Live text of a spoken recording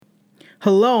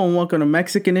Hello and welcome to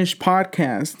Mexicanish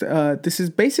Podcast. This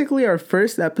is basically our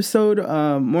first episode,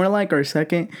 more like our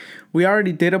second. We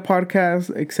already did a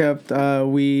podcast, except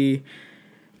we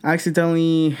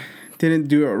accidentally didn't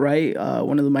do it right.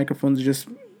 One of the microphones just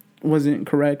wasn't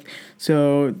correct.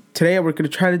 So today we're going to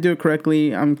try to do it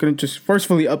correctly. I'm going to just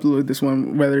forcefully upload this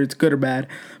one, whether it's good or bad.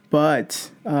 But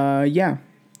yeah.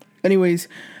 Anyways,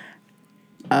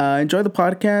 enjoy the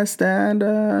podcast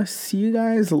and see you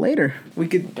guys later. We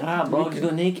could. Bro, just go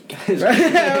naked. Go.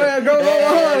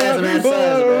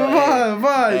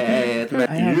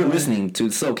 You're listening to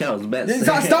SoCal's best.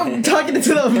 Stop talking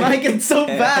to the mic. It's so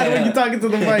bad when you're talking to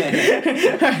the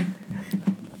mic.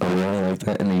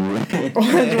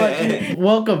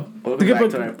 Welcome back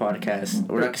to our podcast.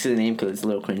 We're not gonna say the name because it's a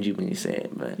little cringy when you say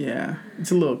it, but yeah,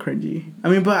 it's a little cringy.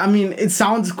 I mean, it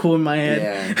sounds cool in my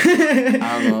head. Yeah.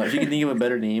 I don't know if you can think of a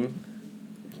better name.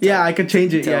 Yeah, I could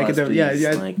change it. Yeah, I could. Please,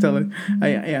 Tell it.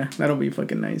 Yeah, that'll be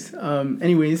fucking nice.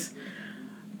 Anyways,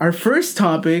 our first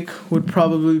topic would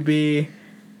probably be.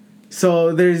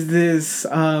 So there's this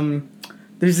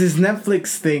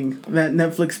Netflix thing that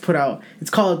Netflix put out.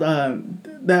 It's called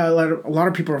that a lot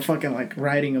of people are fucking like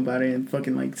writing about it and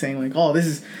fucking like saying like, oh,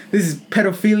 this is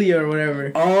pedophilia or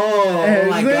whatever. Oh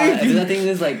my god! That thing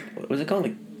is like, what's it called?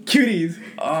 Like cuties.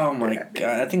 Oh my god,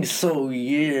 that thing is so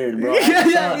weird, bro.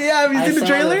 Yeah. Have you seen the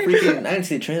trailer? I didn't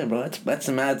see the trailer, bro. That's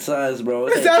a mad size, bro.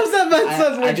 How's that mad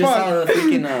size? I just saw the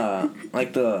freaking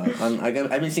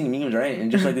I've been seeing memes, right,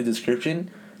 and just like the description.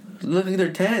 Look like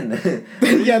they're 10.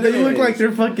 Yeah, they look like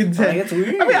they're fucking 10. That's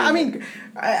weird. I mean.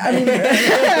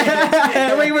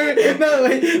 Wait. No,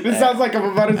 wait. This sounds like I'm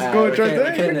about to go right,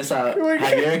 we're cutting this out.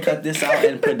 Have you ever cut this out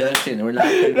in production? We're not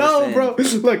putting No,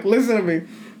 this bro. Look, listen to me.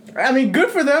 I mean,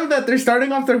 good for them that they're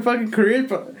starting off their fucking career,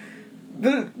 but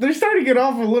they're starting it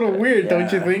off a little weird,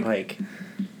 don't you think? Like,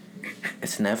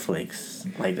 it's Netflix.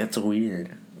 Like, that's weird.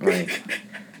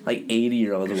 Like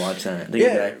 80-year-olds watch that. They'd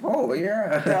be like, oh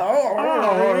yeah.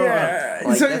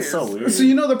 Like, that's so weird. So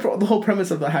you know the whole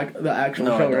premise of the actual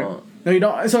show, right? Don't. No, you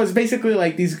don't. So it's basically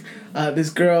like this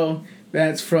girl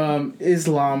that's from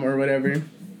Islam or whatever,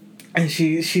 and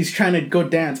she's trying to go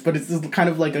dance, but it's kind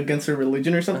of like against her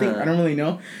religion or something. I don't really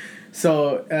know.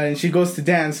 So she goes to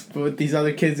dance with these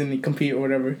other kids and they compete or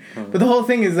whatever. But the whole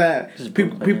thing is that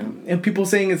people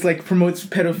saying it's like promotes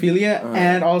pedophilia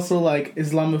and also like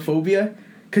Islamophobia.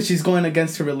 Cause she's going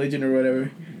against her religion or whatever.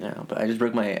 Yeah, but I just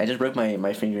broke my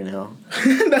fingernail.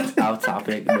 That's off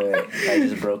topic, but I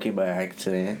just broke it by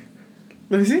accident.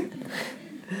 Let me see.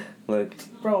 Look,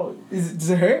 bro, does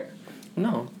it hurt?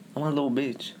 No, I'm a little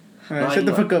bitch. Alright, shut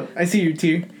the fuck up. I see your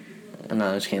tear. No,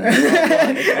 I'm just kidding.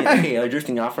 Okay, I'm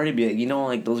drifting off already. Be like, you know,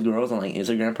 like those girls on like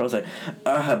Instagram posts, like,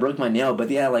 I broke my nail, but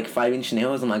they had like 5-inch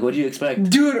nails. I'm like, what do you expect,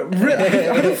 dude?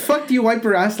 How the fuck do you wipe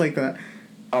your ass like that?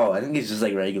 Oh, I think it's just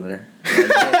like regular.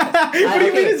 What do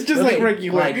you mean it's just like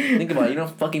regular? Like, think about it. You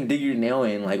don't fucking dig your nail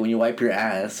in like when you wipe your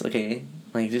ass, okay?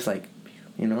 Like just like,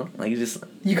 you know, like just.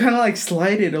 You kind of like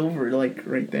slide it over like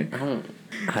right there.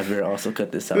 Have you also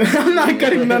cut this out? I'm not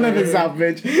cutting none of this out,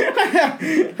 bitch.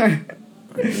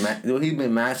 He's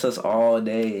been mad sus all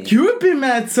day. You've been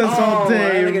mad sus all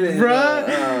day,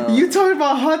 bruh. You talking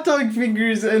about hot dog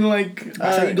fingers and like you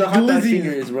got hot dog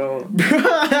fingers, bro.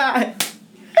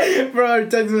 Bro, our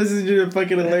text messages are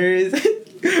fucking hilarious.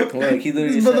 Look, he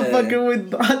literally this motherfucker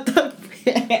with hot dog.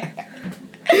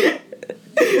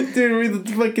 Dude, read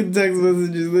the fucking text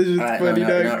messages. This shit's funny,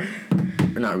 dog.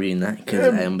 We're not reading that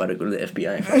because I am about to go to the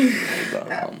FBI.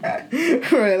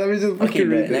 Alright, let me just fucking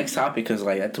read it. Next topic, because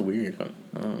like that's weird.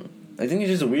 I think it's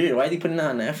just weird. Why are they putting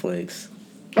that on Netflix?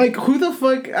 Like, who the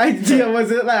fuck idea was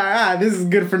it? Like, this is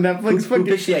good for Netflix. Who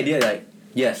pitched the idea? Like,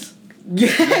 yes.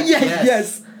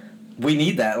 Yes. We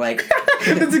need that, like.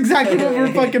 That's exactly what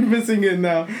we're fucking missing in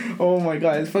now. Oh my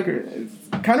god, it's kind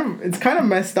of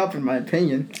messed up in my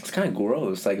opinion. It's kind of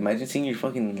gross. Like, imagine seeing your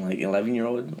fucking like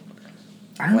 11-year-old.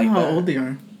 I don't know how old they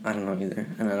are. I don't know either,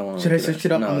 and I don't want to. Should I search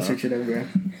it up? I'm gonna search it everywhere.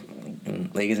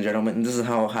 Ladies and gentlemen, this is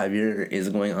how Javier is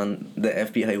going on the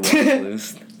FBI watch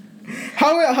list.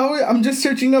 How I'm just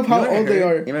searching up how old they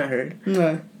are. You not heard?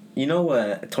 No. You know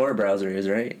what Tor browser is,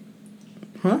 right?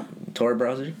 Huh? Tor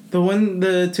browser? The one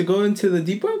to go into the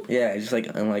deep web? Yeah, it's just like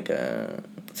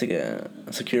it's like a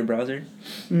secure browser.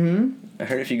 Mm-hmm. I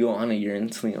heard if you go on it, you're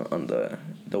instantly on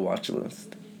the watch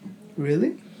list.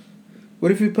 Really?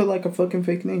 What if you put like a fucking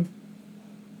fake name?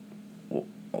 Well,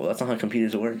 that's not how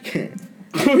computers work.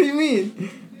 What do you mean?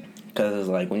 Because it's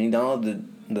like when you download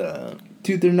the.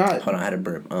 Dude, they're not. Hold on, I had a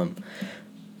burp.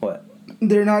 What?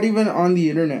 They're not even on the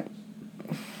internet.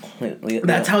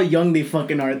 That's how young they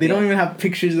fucking are. They don't even have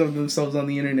pictures of themselves on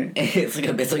the internet. It's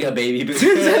like a baby picture.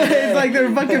 It's like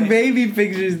they're fucking baby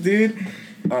pictures, dude.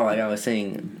 Oh, like I was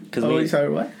saying, sorry,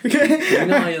 what? You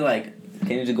know how you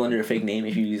can you just go under a fake name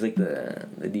if you use like the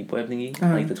deep web thingy,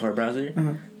 like the Tor browser?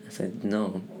 I said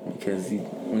no, because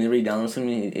whenever you download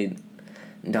something, it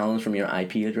downloads from your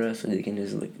IP address, so you can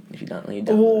just if you download.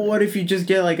 Well, what if you just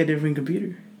get like a different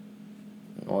computer?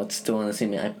 Well, it's still on the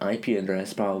same IP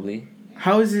address, probably.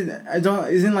 How is it?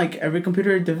 Isn't like every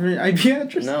computer a different IP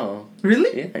address? No.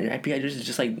 Really? Yeah, your IP address is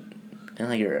just kind of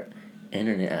like your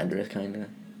internet address, kind of.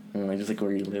 Just like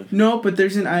where you live. No, but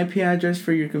there's an IP address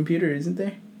for your computer, isn't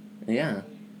there? Yeah.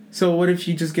 So what if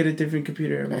you just get a different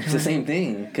computer every time? It's the same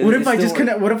thing. What if I just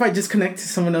connect? What if I just connect to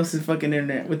someone else's fucking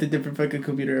internet with a different fucking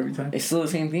computer every time? It's still the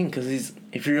same thing, because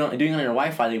if you're doing it on your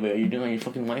Wi-Fi, you're doing it on your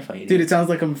fucking Wi-Fi. Dude, it sounds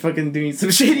like I'm fucking doing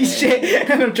some shady shit,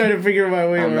 and I'm trying to figure my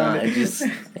way around it. I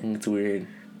think it's weird.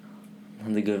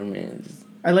 The government is...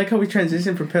 I like how we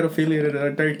transition from pedophilia to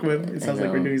the dark web. It sounds like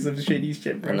we're doing some shady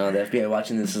shit, bro. I know, the FBI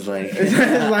watching this is like...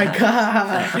 It's like,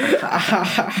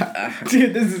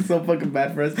 dude, this is so fucking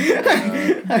bad for us.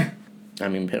 I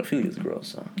mean, pedophilia is gross,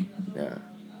 so... Yeah.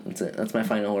 That's it. That's my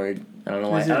final word. I don't know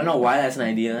why. I don't know why that's an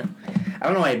idea. I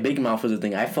don't know why Big Mouth was a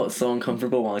thing. I felt so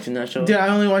uncomfortable watching that show. Dude, I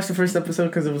only watched the first episode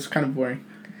because it was kind of boring.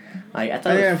 I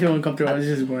didn't feel uncomfortable. It was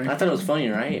just boring. I thought it was funny,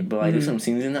 right? But there's some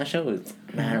scenes in that show. It's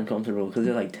mad uncomfortable because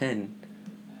they're like 10.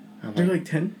 They're like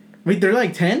 10? Wait, they're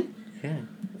like 10? Yeah.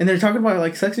 And they're talking about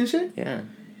like sex and shit? Yeah.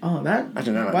 Oh, that?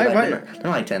 Actually, they're not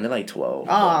like 10. They're like 12.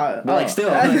 But like still,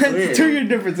 that's weird. 2 year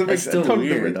difference. It makes still totally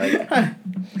weird. difference.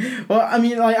 Well, I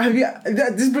mean, like,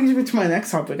 this brings me to my next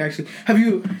topic, actually. Have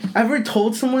you ever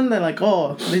told someone that, like,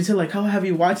 they say, like, have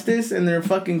you watched this? And they're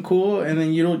fucking cool, and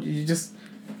then you just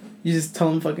tell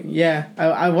them fucking, yeah,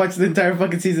 I watched the entire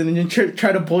fucking season, and you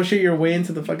try to bullshit your way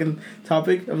into the fucking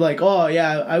topic of, like, oh,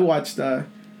 yeah, I watched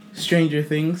Stranger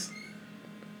Things.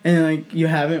 And, like, you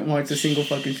haven't watched a single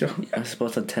fucking show. I'm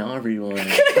supposed to tell everyone.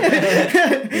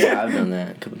 Yeah, I've done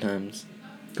that a couple times.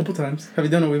 Couple times. Have you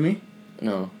done it with me?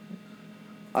 No.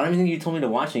 I don't even think you told me to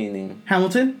watch anything.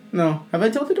 Hamilton? No. Have I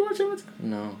told you to watch Hamilton?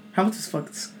 No. Hamilton's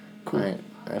fucking cool.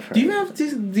 I've heard. Do you have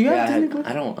Disney Plus?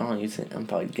 I don't use it. I'm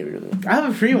probably get rid of it. I have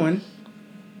a free one.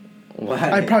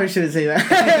 Why? I probably shouldn't say that.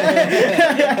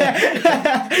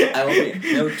 I will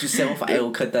note to self. I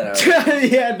will cut that out.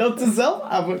 Yeah, note to self.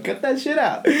 I will cut that shit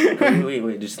out.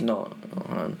 Wait. Just no.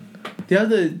 Hold on. Do you have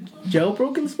the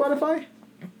jailbroken Spotify?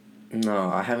 No,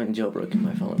 I haven't jailbroken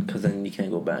my phone because then you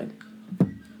can't go back.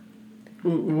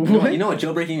 What? You know what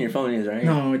jailbreaking your phone is, right?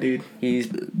 No, dude.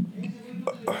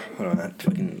 Hold on, that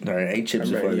fucking... Sorry, I ate chips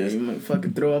before this. You might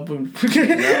fucking throw up. No,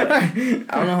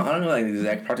 I don't know like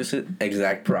the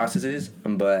exact processes,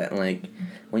 but like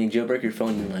when you jailbreak your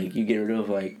phone, like you get rid of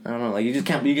like I don't know, like you just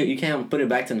can't you can't put it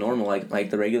back to normal like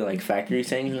the regular like factory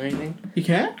settings or anything. You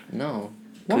can't? No,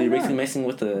 because you're basically messing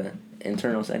with the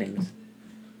internal settings.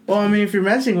 Well, I mean, if you're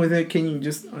messing with it, can you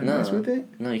just mess with it?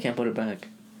 No, you can't put it back.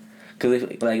 Cause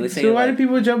let's say. So why do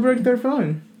people jailbreak their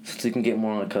phone? So you can get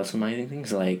more like customizing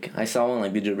things. Like I saw one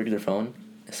like they jailbreak their phone.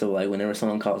 So like whenever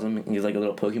someone calls them, there's like a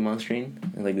little Pokemon screen,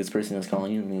 and like this person is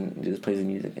calling you, and then it just plays the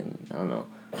music, and I don't know.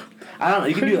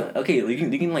 You can do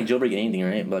you can like jailbreak anything,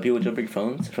 right? But people jailbreak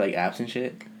phones for like apps and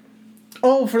shit.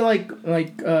 Oh, for like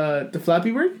the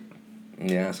Flappy Bird.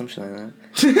 Yeah, some shit like that.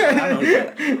 I don't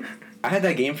know. I had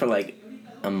that game for like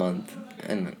a month,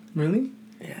 and really.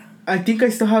 Yeah. I think I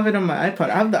still have it on my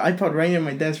iPod. I have the iPod right in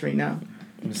my desk right now.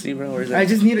 See, bro, where's that? I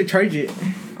just need to charge it.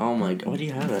 Oh my god, what do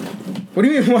you have that? What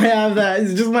do you mean why I have that?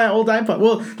 It's just my old iPod.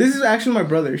 Well, this is actually my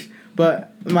brother's,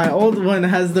 but my old one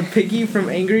has the Piggy from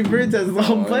Angry Birds as the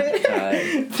home play.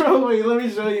 Bro, wait, let me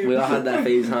show you. We all had that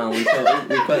phase, huh? We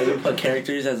put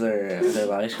characters as our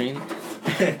live screen.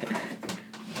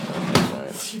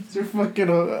 It's your fucking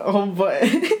home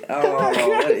button. Oh,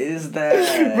 what is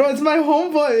that? Bro, it's my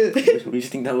home button. We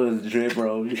just think that was drip,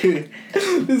 bro.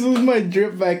 This was my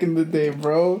drip back in the day,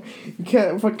 bro. You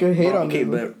can't fucking hate on me. Okay,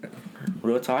 but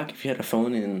real talk, if you had a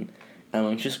phone in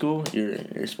elementary school,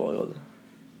 you're spoiled.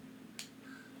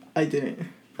 I didn't.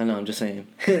 I know, I'm just saying.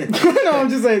 No, I'm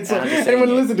just saying. So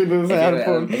anyone listening to this, I had a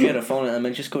phone. If you had a phone in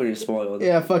elementary school, you're spoiled.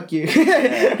 Yeah, fuck you.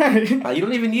 Yeah. You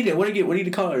don't even need it. What do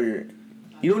you call her?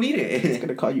 You don't need it. It's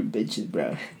gonna call you bitches,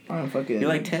 bro. I'm fucking. You're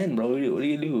like 10, bro. What do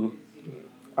you do?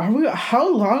 How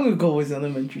long ago was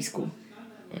elementary school?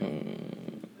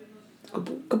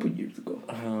 Couple years ago.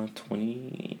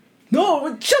 20.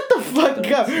 No, shut the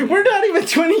fuck up. We're not even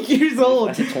 20 years old.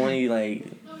 I said 20, like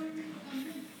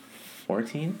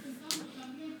 14.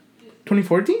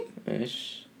 2014?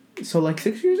 Ish. So like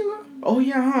 6 years ago? Oh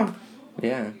yeah, huh?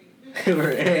 Yeah.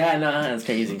 Yeah, no, that's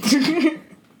crazy.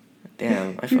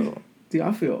 Damn, I feel. Dude,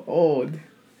 I feel old.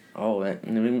 Oh, that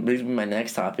brings me to my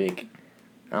next topic.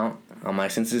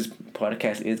 Since this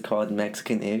podcast is called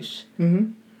Mexican-ish,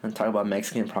 I'm talking about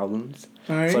Mexican problems.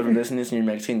 Alright. So if you're listening to you're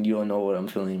Mexican, you don't know what I'm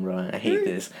feeling, bro. I hate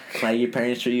this. Like, your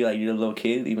parents treat you like you're a little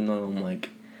kid, even though I'm like,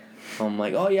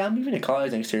 oh yeah, I'm moving to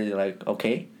college next year. They're like,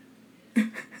 okay.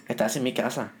 Estás en mi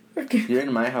casa. Okay. You're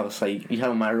in my house. Like, you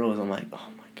have my rules. I'm like, oh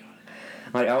my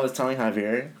god. Like, I was telling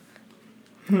Javier,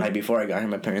 like, before I got here,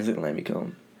 my parents didn't let me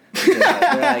come.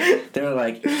 They were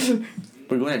like,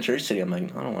 we're going to church today. I'm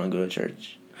like, I don't want to go to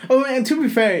church. Oh, and to be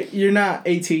fair, you're not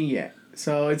 18 yet,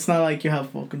 so it's not like you have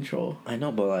full control. I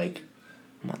know, but like,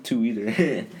 I'm not 2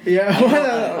 either. Yeah.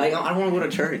 I don't want to go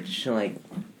to church. Like,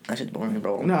 that shit's boring,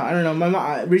 bro. No, I don't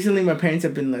know. Recently, my parents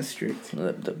have been less strict.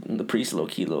 The priest low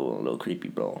key, little creepy,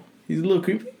 bro. He's a little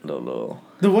creepy. Little.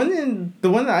 The one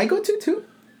that I go to too.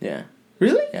 Yeah.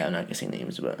 Really? Yeah, I'm not gonna say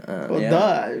names, but Well, yeah.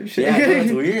 duh. Yeah,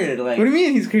 it's weird. Like, what do you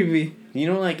mean he's creepy? You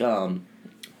know, like a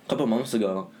couple months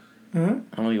ago. Uh-huh. I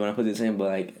don't know if you want to put this in, but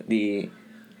like they're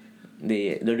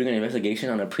doing an investigation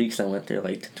on a priest that went there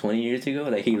like 20 years ago.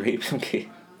 Like, he raped some kid.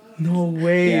 No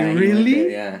way. Yeah,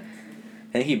 Really? Yeah.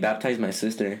 I think he baptized my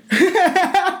sister.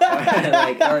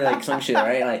 or like some shit,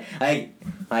 right? Like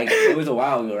it was a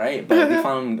while ago, right? But they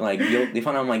found him they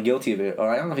found him like guilty of it. Or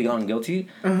I don't know if he got him guilty,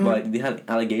 but they had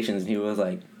allegations. And he was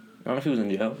like, I don't know if he was in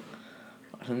jail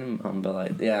or something. But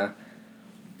like, yeah.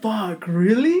 Fuck,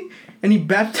 really? And he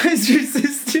baptized your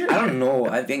sister? I don't know.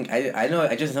 I think I know.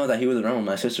 I just know that he was around when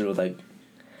my sister was like,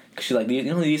 cause she like they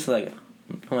used to like,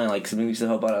 my like siblings used to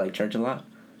help out at like church a lot.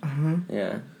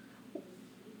 Yeah.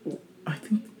 I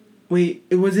think. Wait,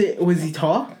 was he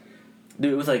tall?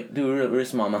 Dude, it was like, we were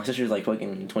small. My sister's like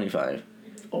fucking 25.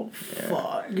 Oh,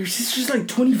 fuck. Your sister's like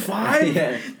 25?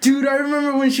 Yeah. Dude, I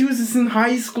remember when she was just in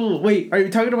high school. Wait, are you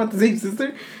talking about the same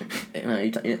sister? No,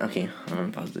 okay, I'm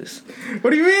gonna pause this.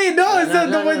 What do you mean? No, it's not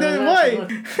the one that white.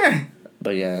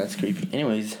 But yeah, that's creepy.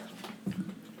 Anyways,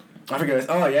 I forgot.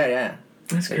 Oh, yeah.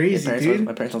 That's crazy, dude.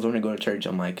 My parents told me to go to church.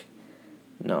 I'm like,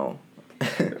 no.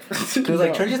 Because,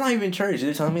 like, church is not even church.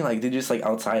 They're telling me, like, they're just, like,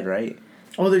 outside, right?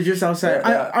 Oh, they're just outside.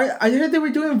 Yeah. I heard they were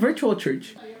doing virtual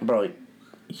church. Bro,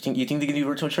 you think they can do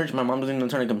virtual church? My mom doesn't even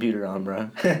turn a computer on,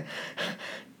 bro.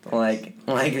 like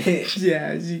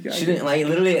Yeah, she didn't, like,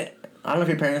 literally, I don't know if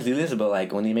your parents do this, but,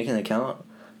 like, when you make an account,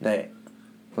 that,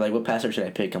 like, what pastor should I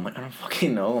pick? I'm like, I don't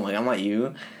fucking know. I'm like, I'm not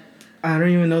you. I don't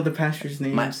even know the pastor's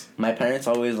names. My parents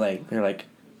always, like, they're like,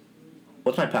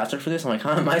 what's my password for this? I'm like,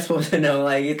 how am I supposed to know?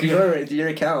 Like, it's your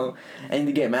account. And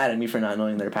they get mad at me for not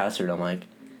knowing their password. I'm like,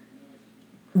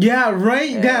 yeah, right?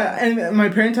 Yeah. And my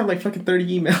parents have like fucking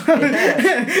 30 emails.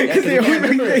 Yeah, Cause they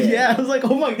I was like,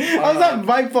 oh my, I was not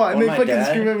my fault. And they fucking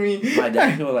scream at me. My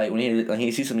dad, he'll like, when he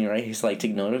sees something, right, he's like,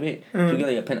 take note of it. He'll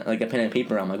get like a pen and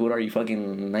paper. I'm like, what are you,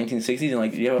 fucking 1960s? And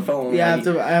like, you have a phone. Yeah, like,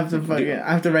 I have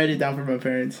to write it down for my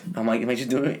parents. I'm like, just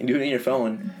do it in your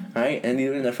phone, right? And they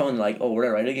do it in their phone. They're like, oh, where do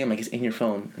I write it again? I'm like, it's in your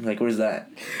phone. I'm like, where's that?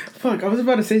 Fuck, I was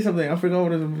about to say something. I forgot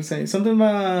what I was about to say. Something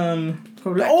about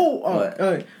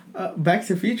Back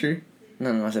to the Future.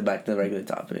 No, I said back to the regular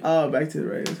topic. Oh, back to the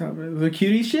regular topic. The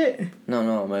cutie shit?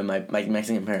 No, my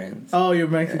Mexican parents. Oh, your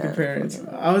Mexican parents.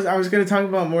 I was gonna talk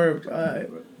about more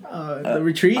the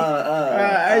retreat. You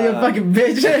fucking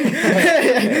bitch.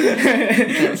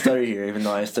 You can't stutter here, even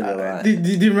though I stutter a lot. Do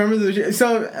you remember the retreat?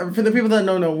 So, for the people that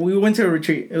don't know, we went to a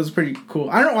retreat. It was pretty cool.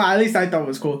 I don't know, at least I thought it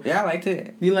was cool. Yeah, I liked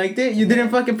it. You liked it? You didn't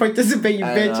fucking participate, you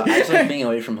bitch. I just like being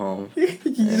away from home.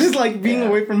 You just like being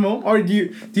away from home? Or do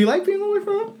you like being away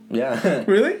from home? Yeah.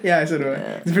 Really? Yeah, so do I.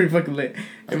 Yeah. It's pretty fucking lit.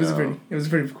 It was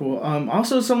pretty cool.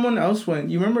 Also someone else went.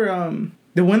 You remember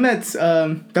the one that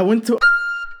went to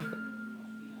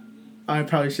I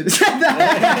probably should have said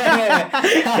that.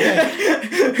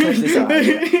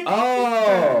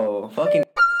 Oh, fucking.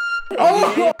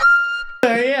 Oh,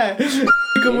 yeah.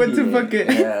 Went to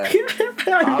fucking. Yeah.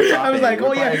 I was like,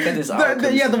 oh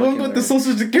yeah, the one with the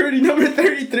social security number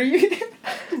 33.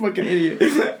 Fucking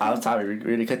idiot. I was tired.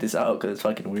 We really cut this out because it's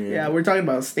fucking weird. Yeah, we're talking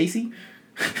about Stacy.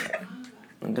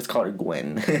 Let's call her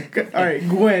Gwen. Alright,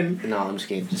 Gwen. No, I'm just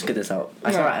kidding. Just cut this out.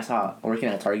 I saw working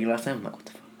at Target last time. I'm like, what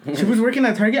the fuck? She was working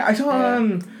at Target. I saw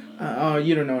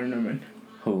you don't know her name.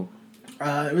 Who?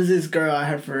 It was this girl I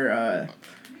had for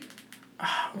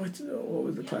what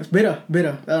was the class? Beta.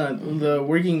 The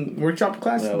workshop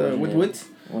class. With Wits.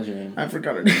 What's your name? I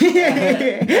forgot her name.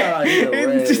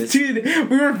 Dude,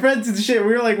 we were friends and shit.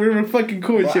 We were fucking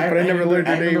cool and shit, but I never learned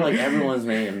her name. I remember like everyone's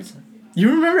names. You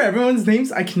remember everyone's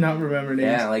names? I cannot remember names.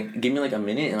 Yeah, like give me like a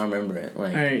minute and I'll remember it.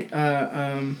 Like.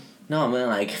 Alright, No, man,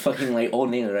 like fucking like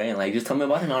old names, right? Like just tell me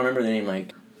about them. I'll remember the name.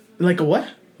 Like a what?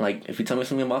 Like, if you tell me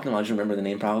something about them, I'll just remember the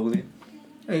name probably.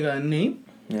 You got a name?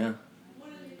 Yeah.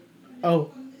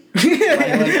 Oh. No,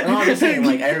 I'm just saying,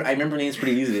 like, I remember names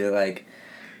pretty easily. Like,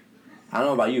 I don't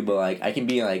know about you, but, like, I can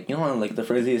be, like, you know, on, like, the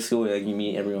first day of school, like, you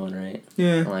meet everyone, right?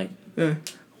 Yeah. And, like, yeah.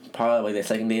 probably, like, the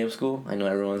second day of school, I know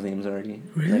everyone's names already.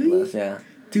 Really? Like, yeah.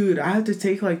 Dude, I have to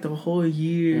take, like, the whole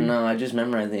year. No, I just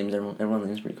memorize names. Everyone's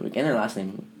names pretty quick. And their last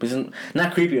name. But it's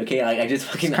not creepy, okay? Like, I just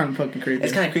fucking... It's kind of fucking creepy.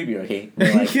 It's kind of creepy, okay?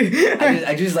 But, like,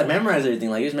 I just, like, memorize everything.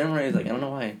 Like, I just memorize, like, I don't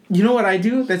know why. You know what I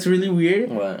do that's really weird?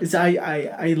 What? Is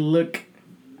I look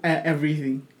at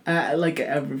everything. Like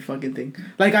every fucking thing.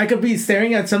 Like I could be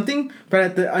staring at something,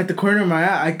 but at the corner of my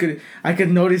eye, I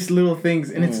could notice little things,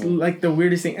 and it's like the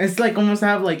weirdest thing. It's like almost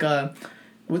have like a,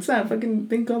 what's that fucking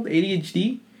thing called?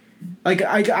 ADHD. Like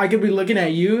I could be looking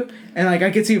at you, and like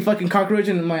I could see a fucking cockroach,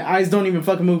 and my eyes don't even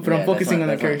fucking move, but I'm focusing on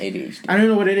the character. I don't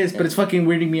know what it is, but it's fucking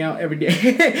weirding me out every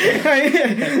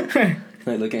day.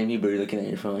 Like looking at me, but you're looking at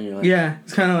your phone. You're like, yeah,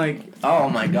 it's kind of like. Oh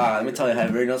my god! Let me tell you, how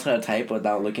everybody knows how to type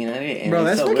without looking at it. And bro,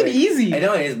 that's so fucking weird. easy. I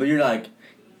know it is, but you're like,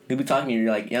 you'll be talking to you.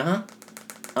 You're like, yeah, huh?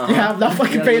 Uh-huh. Yeah, I'm not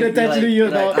fucking paying attention to you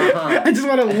at all. I just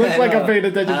want to look like I'm paying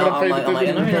attention, but I'm paying attention.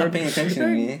 I know you're not paying attention to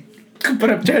me.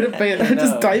 But I'm trying to pay it. I'm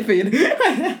just typing.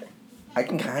 I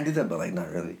can kind of do that, but like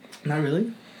not really. Not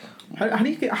really.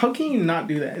 How can you not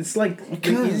do that? It's like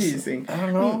the easiest thing. I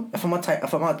don't know. If I'm not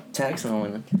text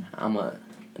someone, I'm a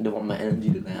don't want my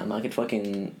energy to that. I'm not gonna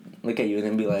fucking look at you and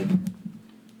then be like.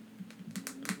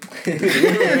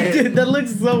 Dude, that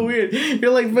looks so weird.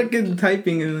 You're like fucking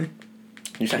typing and.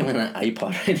 You're typing on an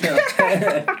iPod right now.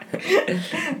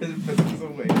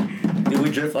 Dude,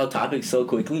 we drift off topic so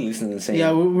quickly. Listen to the same.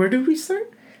 Yeah, where did we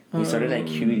start? We started at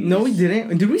Cuties. No, we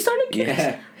didn't. Did we start at Cuties?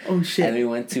 Yeah. Oh shit. And we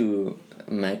went to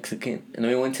Mexican. And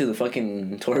then we went to the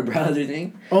fucking Tor browser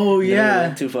thing. Oh and yeah. Then we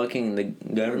went to fucking the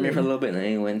government for a little bit, and then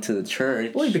we went to the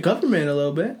church. Wait, the government a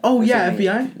little bit. Oh yeah,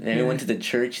 FBI. Then we went to the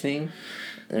church thing,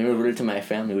 and then we reverted to my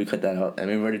family. We cut that out, and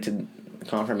we reverted to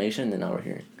confirmation, and now we're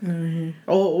here.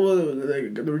 Oh, well,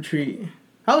 the retreat.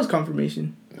 How was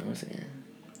confirmation? I was saying.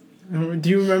 Do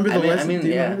you remember the lessons?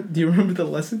 Do you remember the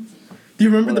lessons? Do you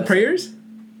remember the prayers?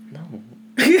 No.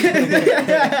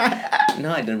 No,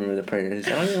 I don't remember the prayers. I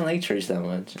don't even like church that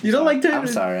much. You don't like church? I'm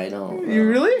sorry, I don't. You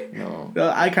really? No.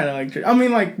 I kind of like church. I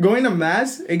mean, like, going to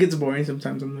mass, it gets boring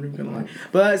sometimes, I'm not even gonna lie.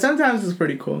 But sometimes it's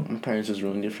pretty cool. My parents just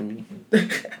ruined it for me.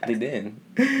 They did.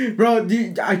 Bro,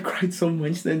 I cried so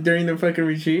much then during the fucking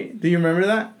retreat. Do you remember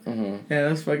that? Mm-hmm. Yeah,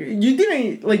 that's fucking... You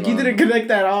didn't connect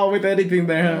that at all with anything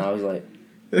there, huh? No, I was like...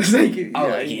 It's like...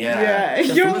 Yeah. The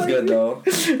food was good, though.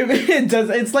 It does.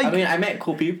 It's like... I mean, I met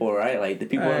cool people, right? Like, the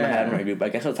people in my group. I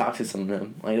guess I'll talk to some of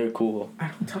them. Like, they're cool. I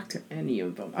don't talk to any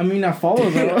of them. I mean, I follow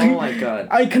them. Oh, my God.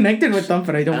 I connected with them,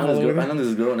 but I don't follow them. I know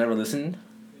this girl never listened.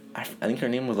 I think her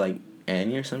name was, like,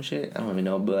 Annie or some shit. I don't even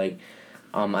know. But, like,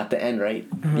 at the end, right?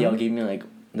 They all gave me, like,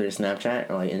 their Snapchat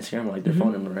or, like, Instagram or, like, their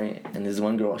phone number, right? And this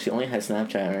one girl, she only had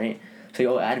Snapchat, right? So they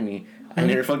all added me. And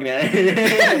they were fucking at her.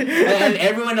 And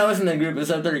everyone else in the group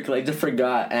except her, like, just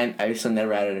forgot. And I just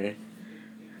never added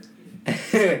her.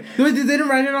 Wait, they didn't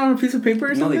write it on a piece of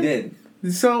paper or something? No, they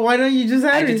did. So why don't you just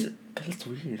add it? That's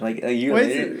weird. Like, a year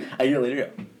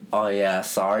later, oh, yeah,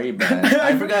 sorry, but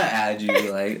I forgot to add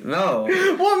you. Like, no.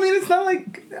 Well, I mean, it's not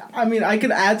like... I mean, I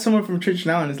could add someone from church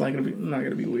now, and it's not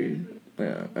gonna be weird.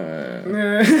 Yeah. I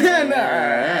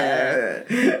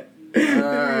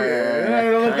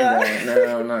don't know about that.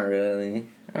 No, not really.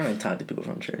 I don't really talk to people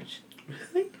from church.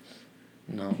 Really?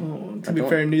 No. Well, to be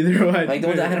fair, neither do I. Like, the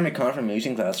ones I had in my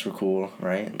confirmation class were cool,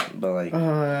 right? But, like...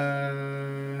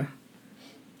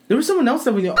 there was someone else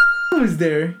that we knew. Was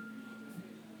there.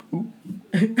 Who?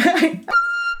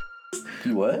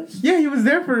 He was? Yeah, he was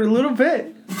there for a little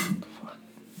bit. I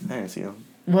didn't see him.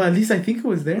 Well, at least I think he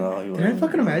was there. No, he wasn't. Did I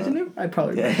fucking imagine him? I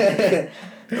probably did.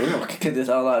 We're gonna cut this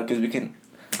all out, because we can...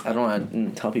 I don't want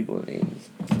to tell people names.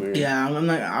 It's weird. Yeah, I'm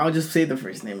not... I'll just say the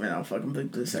first name, and I'll fucking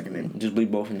bleep the second name. Just bleep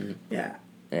both of them. Yeah.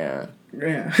 Yeah.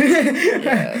 Yeah.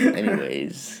 Yeah,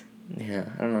 anyways. Yeah,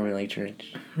 I don't really like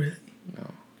church. Really?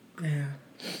 No. Yeah.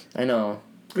 I know.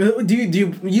 Do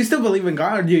you still believe in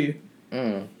God, or do you?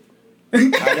 I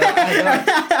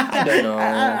don't know.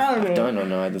 I don't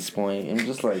know at this point. I'm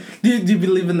just like... Do you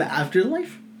believe in the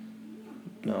afterlife?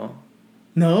 No.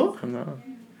 No? I'm not.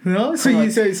 No? So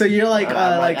you're like...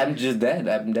 I'm just dead.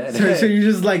 I'm dead. So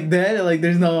you're just like dead? Like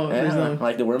there's no... Yeah, there's no...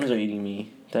 like the worms are eating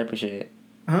me. Type of shit.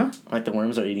 Huh? Like the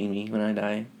worms are eating me when I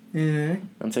die. Yeah.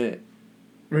 That's it.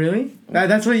 Really?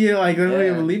 That's what you like? That's what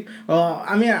you believe? Well,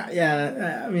 I mean,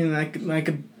 yeah. I mean, that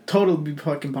could totally be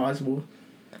fucking possible.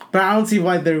 But I don't see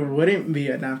why there wouldn't be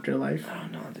an afterlife. I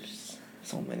don't know. There's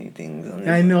so many things.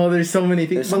 I know there's so many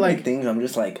things, there's so many things. I'm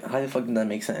just like, how the fuck did that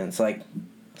make sense? Like,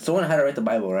 someone had to write the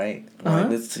Bible, right? Like,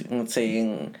 let's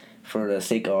say, for the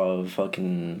sake of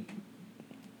fucking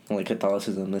like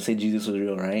Catholicism, let's say Jesus was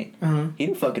real, right? He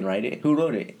didn't fucking write it. Who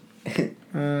wrote it? I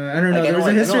don't know. There was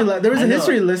a history. There was a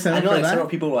history lesson. I know, for like that. several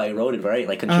people like wrote it, right?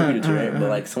 Like contributed to it, but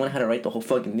like someone had to write the whole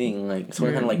fucking thing. Like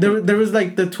someone had to like. There was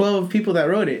like the 12 people that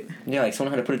wrote it. Yeah, like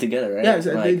someone had to put it together, right? Yeah,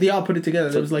 like, they all put it together.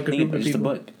 So there was like a group of just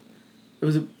people. A book. It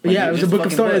was it was a book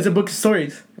of stories. It's a book of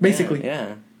stories, basically.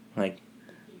 Yeah. Like.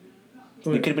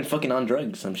 You could have been fucking on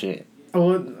drugs, some shit.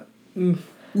 Oh.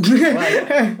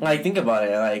 like think about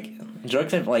it. Like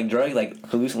drugs have like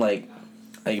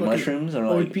mushrooms or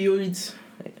like opioids.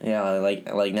 Yeah,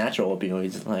 like natural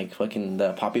opioids, like fucking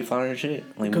the poppy flower and shit.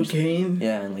 Like cocaine.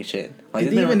 Yeah, and like shit. Like,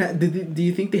 do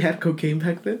you think they had cocaine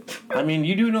back then? I mean,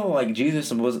 you do know like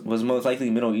Jesus was most likely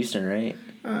Middle Eastern, right?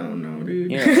 I don't know,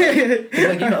 dude. Yeah.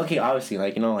 Like okay, obviously,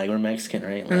 like like we're Mexican,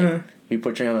 right? Like we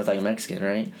portray him as like Mexican,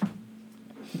 right?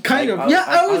 Kind of. Yeah,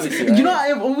 I always. Right? You know,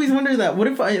 I've always wondered that. What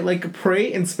if I like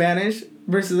pray in Spanish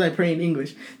versus I pray in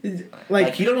English?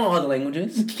 Like you don't know all the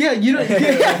languages. Yeah, you don't.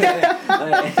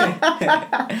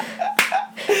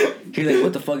 He's like,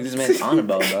 what the fuck is this man on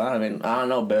about, bro? I mean, I don't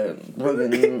know, but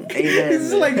amen.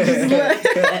 He's like,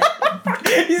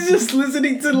 he's just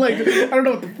listening to like, I don't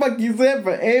know what the fuck you said,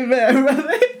 but amen,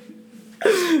 brother.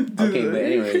 Okay, but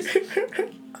anyways,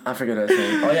 I forgot what I was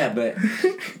saying. Oh yeah, but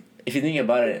if you think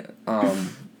about it,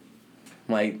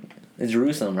 like it's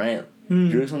Jerusalem, right?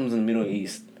 Jerusalem's in the Middle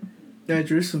East. Yeah,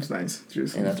 Jerusalem's nice.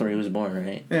 And that's where he was born,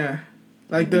 right? Yeah,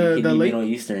 like the lake. Middle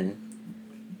Eastern.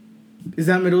 Is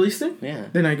that Middle Eastern? Yeah.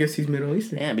 Then I guess he's Middle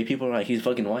Eastern. Yeah, but people are like, he's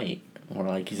fucking white. Or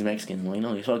like, he's Mexican. Well,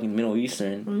 no, he's fucking Middle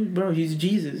Eastern. Well, bro, he's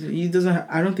Jesus. He doesn't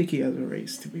I don't think he has a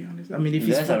race, to be honest. I mean, if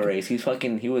he has a race. He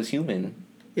was human.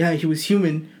 Yeah, he was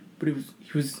human, but he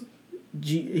was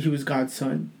God's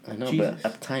son. I know, Jesus. but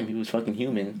at the time, he was fucking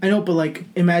human. I know, but like,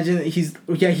 imagine he's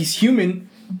human,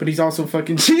 but he's also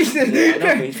fucking Jesus. Yeah, I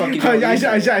know, but he's fucking I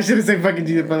shouldn't say fucking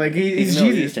Jesus, but like, he's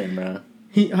Middle Jesus. Eastern, bro.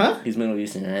 He's Middle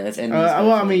Eastern, right? That's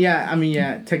well, I mean,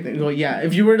 yeah, technically, yeah.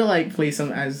 If you were to like place him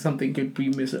as something, could be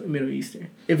Middle Eastern.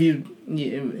 If you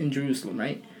in Jerusalem,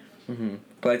 right?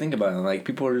 But I think about it, like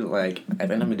people were like, at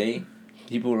the end of the day,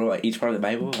 people wrote like each part of the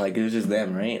Bible, like it was just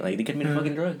them, right? Like they could have been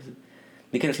fucking drugs.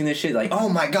 They could have seen this shit like, oh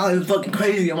my god, it was fucking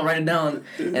crazy. I'm gonna write it down.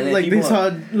 And then like they saw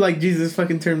like Jesus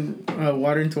fucking turn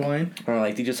water into wine, or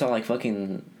like they just saw like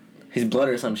fucking his blood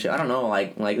or some shit. I don't know.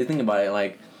 Like they think about it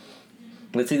like.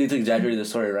 Let's say they took exaggerated the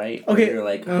story, right? Okay. Or they're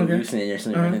like hallucinating or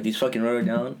something, right? And these fucking wrote it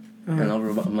down, and over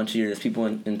a bunch of years, people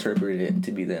interpreted it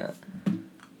to be that.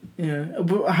 Yeah,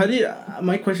 but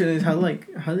my question is how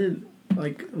did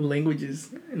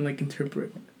languages and like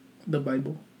interpret the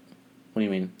Bible? What do you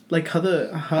mean? Like how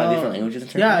different languages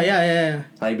interpret? Yeah.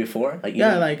 Like before, like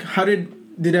like how did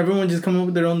everyone just come up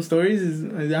with their own stories?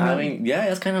 Is that I mean, yeah,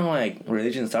 that's kind of like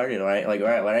religion started, right? Like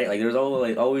right. Like there's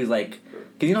always like.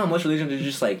 Cause you know how much religion there's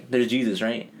just like there's Jesus,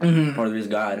 right? Or there's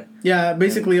God. Yeah,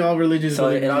 basically all religions. So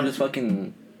it all just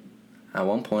fucking. At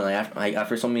one point,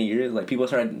 after so many years, like people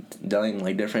started telling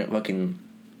like different fucking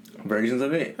versions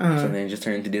of it. So then it just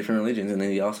turned into different religions, and then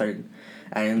they all started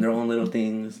adding their own little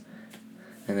things,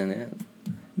 and then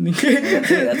that's it.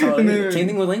 That's all. Same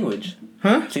thing with language.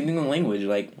 Huh? Same thing with language.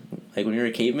 Like when you're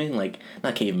a caveman, like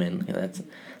not caveman. Yeah,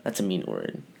 that's a mean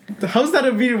word. How's that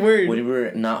a mean word? When we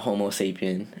were not Homo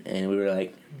sapien and we were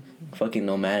like fucking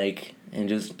nomadic and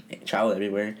just travel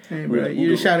everywhere. Hey, bro,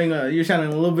 you're shouting a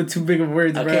little bit too big of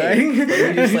words, okay. Bro.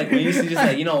 we used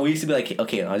to be like,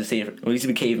 okay, I'll just say it, we used to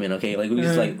be cavemen, okay? Like we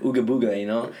used to like ooga booga, you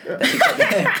know?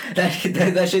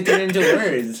 That shit turned into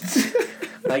words.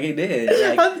 Like it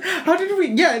did. Like, how did we?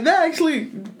 Yeah, that actually.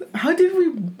 How did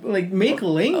we like make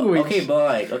language? Okay, but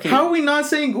like okay. How are we not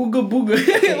saying ooga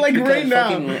booga like right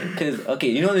now? Because okay,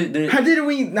 you know How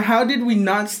did we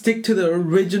not stick to the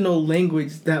original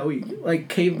language that we like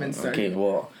cavemen started? Okay,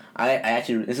 well, I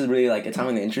actually this is really like a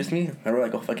time that interests me. I wrote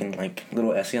like a fucking like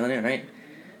little essay on it, right?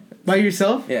 By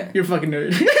yourself? Yeah. You're a fucking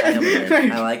nerd. I am a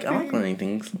nerd. I like learning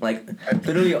things. Like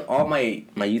literally all my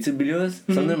YouTube videos,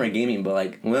 some of them are gaming, but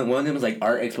like one of them is like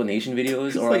art explanation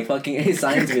videos or like fucking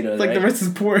science videos. Like right? the rest is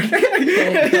porn.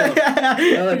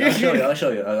 I'll show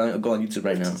you. I'll go on YouTube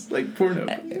right now. It's like porno.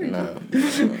 No.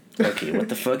 Okay, what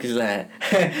the fuck is that?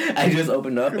 I just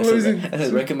opened up. It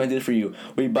says recommended for you.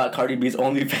 We bought Cardi B's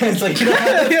OnlyFans. Like,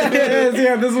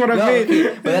 yeah, this is what I made.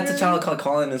 Okay. But that's a channel called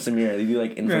Colin and Samira. They do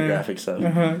like infographic stuff.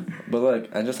 But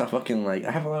look, I just have fucking like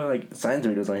I have a lot of like science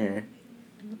videos on here.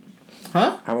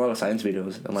 Huh? I have a lot of science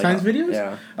videos. Science videos?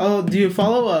 Yeah. Oh, do you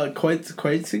follow Quite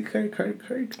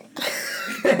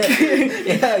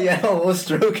yeah, almost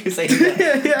stroke is like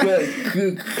that. Yeah.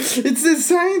 It's a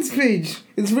science page.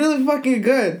 It's really fucking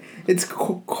good. It's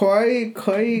Koishi?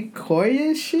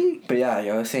 But yeah,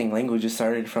 I was saying languages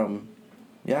started from,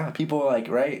 people like,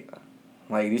 right?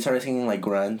 Like, they started singing, like,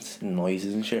 grunts and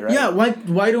noises and shit, right? Yeah,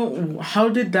 how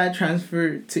did that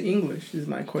transfer to English is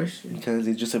my question. Because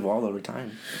it just evolved over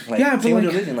time. Like, yeah, but same with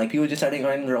like, religion. Like, people just started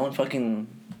going their own fucking,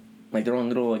 like, their own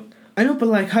little, like... I know, but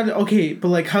like,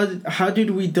 how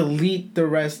did we delete the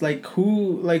rest? Like,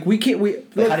 who, like, we can't,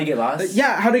 Like, how to get lost?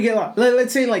 Yeah, how to get lost.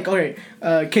 Let's say, like, alright,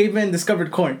 cavemen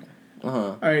discovered corn.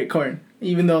 Uh-huh. Alright, corn.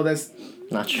 Even though that's...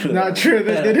 Not true. Not true.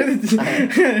 They didn't.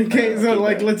 Okay, so,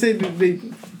 like, let's say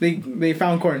they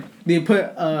found corn. They put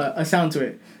a sound to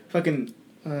it. Fucking,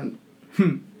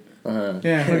 Uh-huh.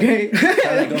 Yeah, okay. How did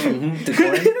I go from to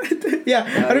corn? Yeah,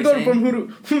 how to go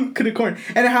from to corn.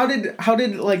 And how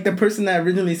did like the person that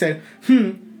originally said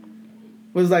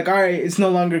was like, alright, it's no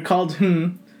longer called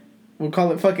we'll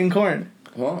call it fucking corn.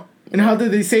 Well, and how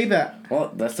did they say that?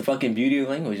 Well, that's the fucking beauty of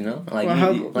language, you know? Like,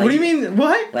 well, what do you mean?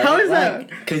 What? Like, how is that?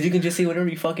 Because you can just say whatever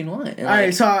you fucking want.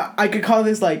 Alright, so I could call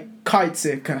this like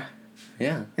kaitsika.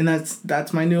 Yeah. And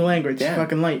that's my new language. Yeah.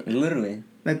 Fucking light. Literally.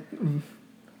 That.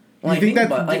 Well, think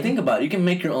about it. You can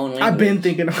make your own language. I've been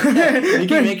thinking of you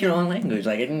can make your own language.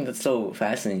 Like, I think that's so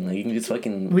fascinating. Like, you can just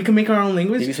fucking... We can make our own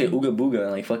language? You can say ooga booga,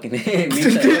 like, fucking...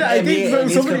 Dude, I think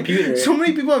so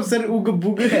many people have said ooga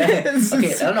booga.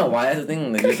 Okay, I don't know why that's a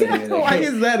thing. Like, why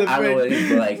is that a thing? I don't know what it is,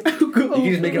 but, like, you can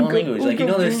just make your own language. Like, you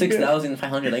know there's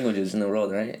 6,500 languages in the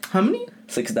world, right? How many?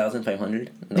 6,500.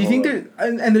 Do you think there...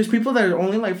 And there's people that are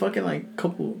only, like, fucking, like,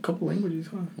 couple languages,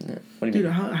 huh? Yeah. What do you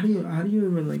mean? How do you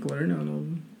even, like, learn all of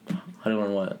them? How do you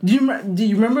learn what? Do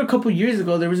you remember a couple years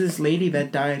ago there was this lady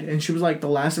that died and she was like the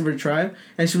last of her tribe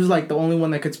and she was like the only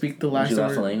one that could speak the last. She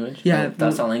lost the language. Yeah,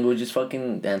 that's how language is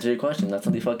fucking. Answer your question. That's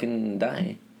how they fucking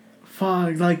die.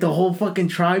 Fuck! Like the whole fucking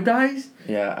tribe dies.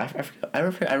 Yeah, I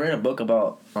read a book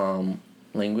about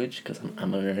language because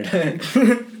I'm a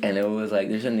nerd, and it was like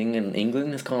there's a thing in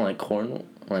England. It's called like corn.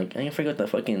 Like I forget the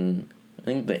fucking. I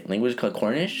think the language is called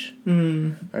Cornish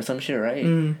or some shit, right?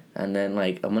 And then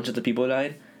like a bunch of the people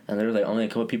died. And there was like only a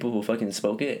couple people who fucking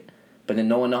spoke it, but then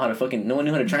no one knew how to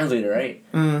translate it, right?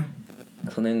 So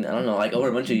then I don't know, like over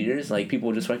a bunch of years, like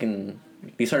people just fucking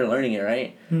they started learning it,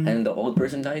 right? And the old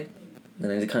person died,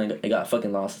 and then it got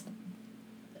fucking lost.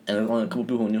 And there was only a couple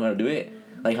people who knew how to do it,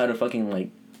 like how to fucking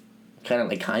like, kind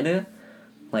of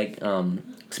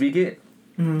speak it,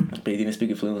 but they didn't speak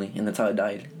it fluently, and that's how it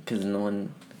died because no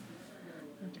one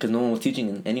was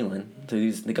teaching anyone, so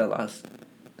they got lost.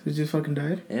 So it just fucking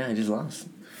died? Yeah, it just lost.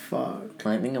 Fuck.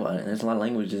 Like, think about it. There's a lot of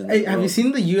languages in Hey, have you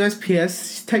seen the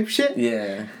USPS type shit?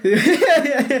 Yeah.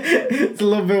 It's a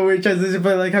little bit weird transition,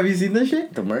 but like, have you seen this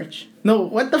shit? The merch? No,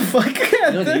 what the fuck?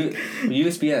 The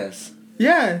USPS.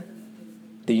 Yeah.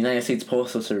 The United States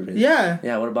Postal Service. Yeah.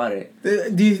 Yeah, what about it?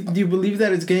 Do you believe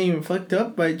that it's getting fucked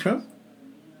up by Trump?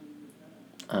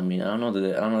 I mean, I don't know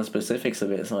the specifics of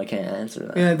it, so I can't answer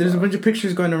that. Yeah, there's a bunch of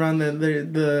pictures going around.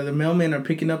 The mailmen are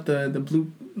picking up the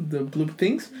blue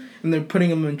things, and they're putting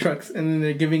them in trucks, and then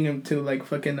they're giving them to like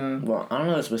fucking. Well, I don't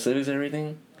know the specifics of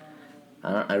everything.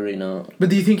 I really know. But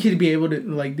do you think he'd be able to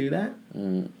like do that?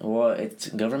 Well, it's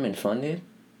government funded.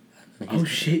 Oh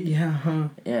shit! Yeah, huh?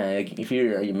 Yeah, like if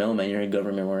you're a mailman, you're a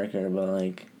government worker, but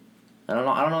like, I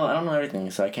don't know everything,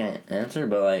 so I can't answer.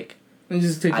 But like, I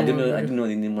do know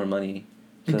they need more money.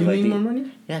 They do need more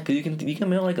money? Yeah, because you can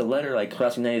mail like a letter like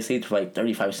across the United States for like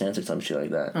 35 cents or some shit like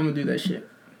that. I'm gonna do that shit.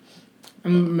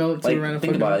 I'm gonna mail it to a random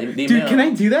think fucking... about it. Dude, can I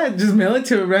do that? Just mail it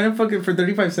to a random fucking for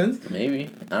 35 cents?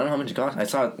 Maybe. I don't know how much it costs. I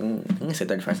saw it. I think it said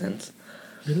 35 cents.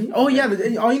 Really? Oh yeah,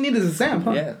 all you need is a stamp,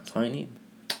 huh? Yeah, that's all you need.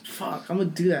 Fuck, I'm gonna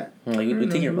do that.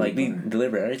 Like they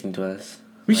deliver everything to us.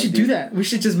 We should do that. We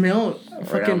should just mail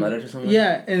fucking letters or something.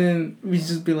 Yeah, and then we should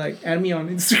just be like, add me on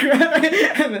Instagram.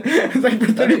 And then it's like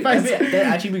for 35 cents. That'd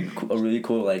actually be a really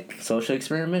cool like social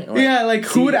experiment. Like, yeah, like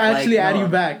who would actually add you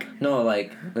back? No,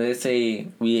 like let's say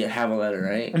we have a letter,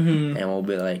 right? And we'll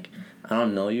be like, I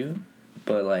don't know you,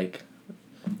 but like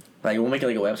we'll make it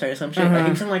like a website or some shit. Like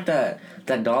something like that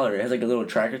dollar. It has like a little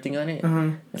tracker thing on it.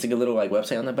 It's like a little like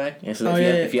website on the back. And so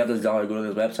if you have this dollar, go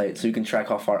to this website so you can track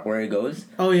where it goes.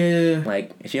 Oh yeah.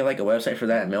 Like if you have like a website for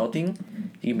that mail thing,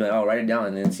 you can be like, oh, write it down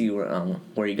and then see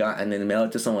where you got, and then mail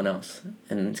it to someone else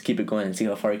and just keep it going and see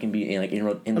how far it can be in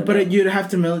the. But you'd have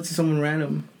to mail it to someone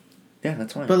random. Yeah,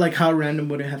 that's fine. But like, how random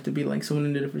would it have to be? Like someone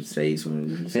in a different state, someone in a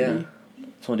different city. Yeah,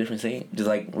 someone different state. Just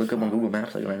like look up on Google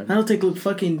Maps like random. That'll take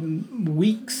fucking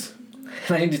weeks.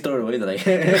 I can just throw it away. Like,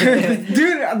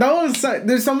 dude, that was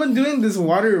there's someone doing this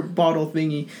water bottle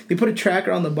thingy. They put a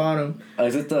tracker on the bottom. Oh,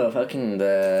 is it the fucking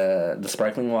the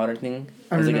sparkling water thing?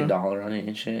 There's like $1 on it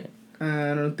and shit.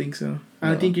 I don't think so.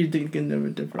 I think you're thinking of a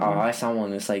different one. one. I saw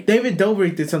one. It's like David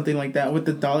Dobrik did something like that with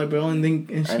the dollar bill and then.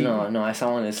 And I know. I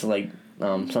saw one. It's like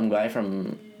some guy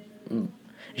from.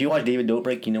 If you watch David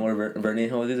Dobrik, you know where Vernon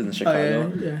Hills is in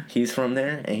Chicago. Oh, yeah. He's from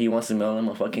there, and he wants to mail him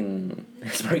a fucking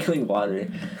sparkling water.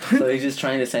 So he's just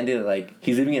trying to send it like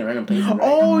he's living in a random place. Right?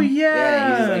 Oh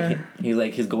yeah. Yeah, he's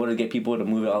like his goal to get people to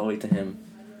move it all the way to him.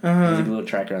 There's like a little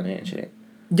tracker on it and shit.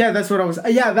 Yeah, that's what I was.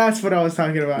 Yeah, that's what I was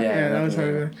talking about. Yeah, that was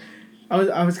talking about.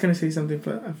 I was gonna say something,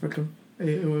 but I forgot.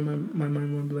 It went my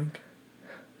mind went blank.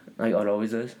 Like it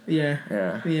always does? Yeah.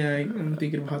 Yeah. Yeah, I'm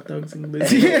thinking of hot dogs and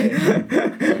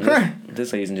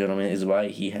this, ladies and gentlemen, is why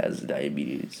he has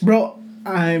diabetes. Bro,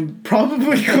 I'm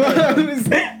probably close.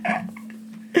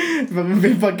 If I'm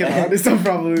being fucking honest, I'm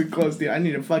probably close, dude. I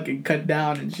need to fucking cut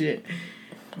down and shit.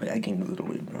 I gained a little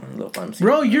weight, bro. A little fancy.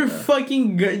 Bro, you're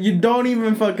fucking good. You don't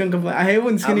even fucking complain. I hate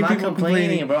when skinny people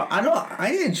complaining, bro.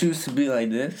 I didn't choose to be like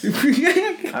this.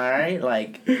 Alright?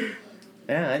 Like...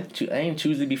 Yeah, I didn't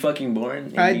choose to be fucking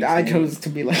born. I chose to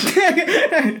be like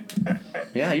that.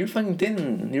 Yeah, you're fucking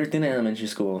thin. You were thin in elementary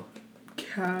school.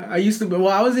 I used to be. Well,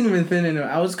 I wasn't even thin in it.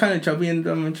 I was kind of chubby in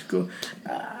elementary school.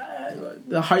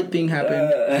 The heart thing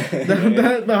happened.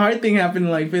 The heart thing happened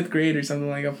in like 5th grade or something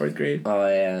like that, 4th grade. Oh,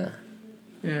 yeah.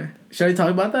 Yeah. Should I talk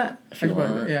about that?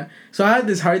 Yeah. So I had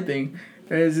this heart thing.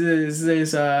 There's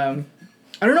this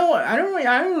I don't know. I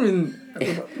don't even.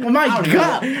 Oh my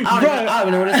god! I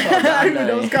don't know what it's called. I don't even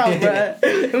know what it's called, bro.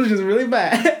 It was just really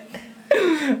bad.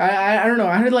 I don't know.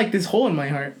 I had like this hole in my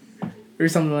heart, or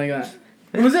something like that.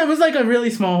 It was like a really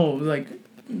small hole. It was like,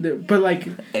 but like.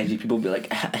 Edgy people be like,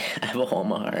 I have a hole in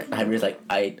my heart. I was like,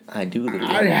 I do. I'm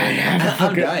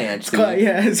dying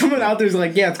actually. Someone out there's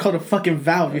like, yeah, it's called a fucking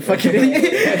valve. You fucking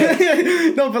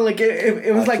idiot. No, but like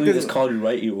it was like this. It's called your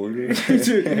right aorta.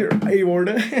 Your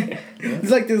aorta.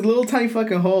 It's like this little tiny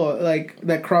fucking hole like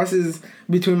that crosses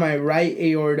between my right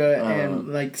aorta and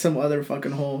like some other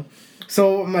fucking hole.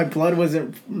 So my blood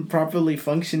wasn't properly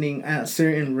functioning at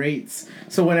certain rates.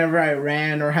 So whenever I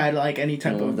ran or had like any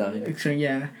type of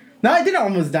extreme, No, I didn't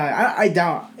almost die. I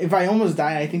doubt. If I almost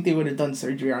died, I think they would have done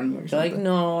surgery on me or something. Like,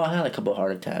 no, I had like a couple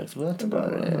heart attacks, but that's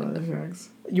about it.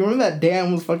 You remember that day I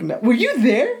almost fucking died? Were you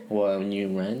there? What, when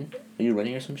you ran? Were you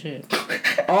running or some shit?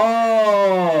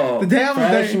 Oh! The day I was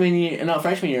freshman year. No,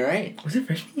 freshman year, right? Was it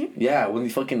freshman year? Yeah, when the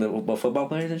fucking the football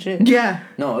players and shit? Yeah.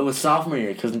 No, it was sophomore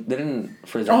year, because they didn't...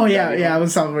 Oh, yeah, it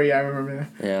was sophomore year, I remember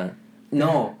that. Yeah.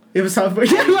 No. It was sophomore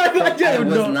year. I was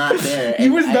not there.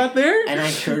 You was not there? And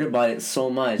I heard about it so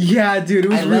much. Yeah, dude, it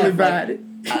was really bad.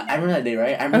 I remember that day,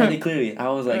 right? I remember it clearly. I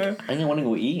was like, I didn't want to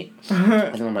go eat. And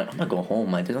then I'm like, I'm gonna go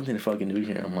home. Like, there's nothing to fucking do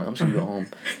here. I'm like, I'm just gonna go home.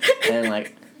 And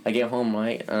like, I get home,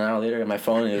 right? An hour later, and my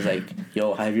phone is like,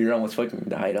 yo, Javier almost fucking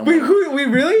died. I'm wait, like, wait,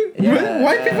 really? Yeah.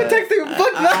 Why people texting?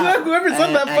 Fuck that. Whoever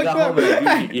said that, fuck that.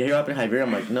 Like, you hear up in Javier?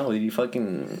 I'm like, no, did he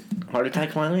fucking heart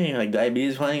attack finally? Like,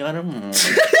 diabetes finally got him?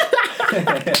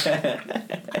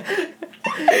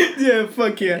 Yeah,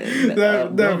 fuck yeah.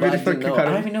 That really fucking cut I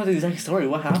don't even know the exact story.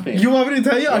 What happened? You want me to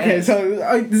tell you? Yes. Okay,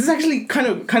 so this is actually kind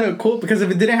of cool because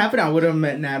if it didn't happen, I would have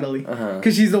met Natalie.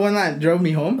 Because she's the one that drove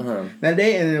me home that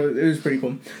day, and it was pretty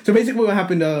cool. So basically what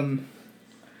happened,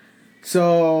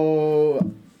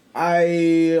 so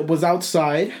I was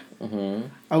outside.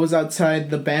 I was outside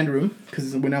the band room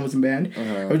because when I was in band,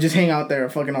 I would just hang out there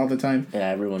fucking all the time. Yeah,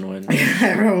 everyone would.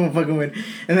 Everyone would fucking win.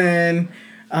 And then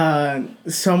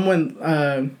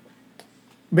someone,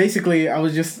 basically I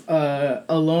was just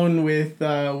alone with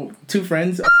 2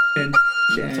 friends. And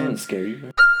someone scary?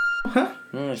 Huh?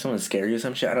 No, someone scary or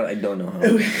some shit. I don't know.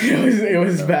 It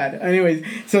was bad. Anyways,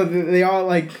 so they all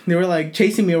they were like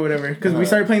chasing me or whatever because we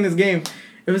started playing this game.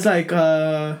 It was like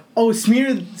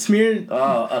smeared.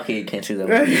 Oh, okay, can't see that.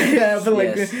 Yeah, but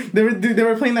like they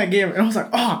were playing that game, and I was like,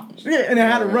 oh shit, and I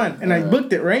had to run, and I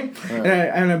booked it right,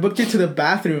 and I booked it to the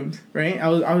bathrooms, right. I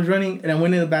was running, and I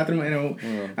went in the bathroom,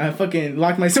 and I fucking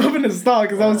locked myself in the stall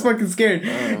because I was fucking scared,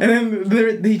 and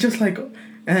then they just like,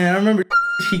 and I remember.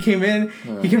 He came in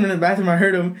the bathroom, I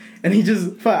heard him, and he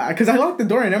just, because I locked the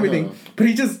door and everything, but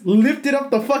he just lifted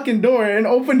up the fucking door and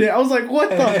opened it. I was like,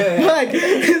 what the fuck? And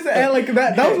like,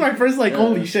 that was my first, like,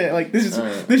 holy shit, like, this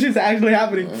is actually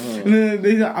happening. And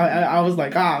then I was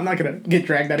like, I'm not gonna get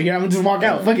dragged out of here, I'm gonna just walk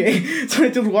out, fuck it. So I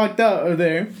just walked out of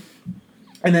there,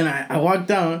 and then I walked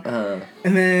down,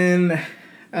 and then,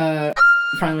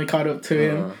 finally caught up to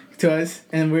him. to us,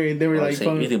 and they were like, you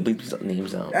can bleep these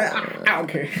names out. I don't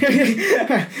care.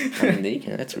 I mean, they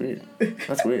can. That's weird.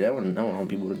 That's weird. I wouldn't want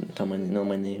people to know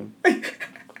my name.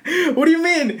 What do you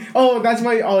mean? Oh, that's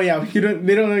why. Oh yeah, they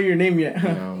don't know your name yet.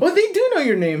 Huh? No. Well, they do know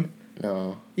your name.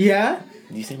 No. Yeah.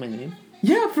 Did you say my name?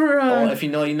 Yeah, for if you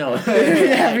know, you know.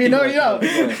 yeah, if you know, you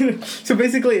know. So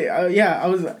basically, I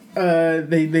was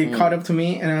they caught up to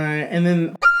me, and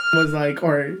then was like,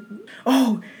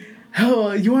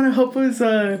 hell, you want to help us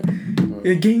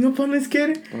gang up on this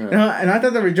kid? And I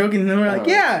thought they were joking, and they were like,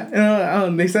 yeah.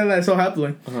 And they said that so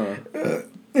happily.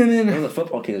 And then it was the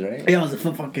football kids, right? Yeah, it was the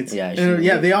football kids.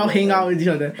 Yeah, they all hang out with each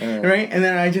other, right? And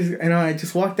then I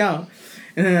just walked out.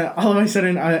 And then all of a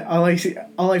sudden,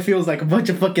 all I feel is like a bunch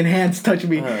of fucking hands touch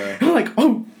me. I'm like,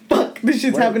 oh fuck, this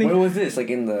shit's happening. Where was this? Like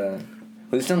was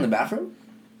it still in the bathroom?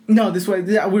 No, this was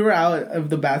we were out of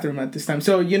the bathroom at this time.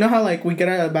 So you know how like we get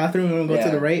out of the bathroom and we go to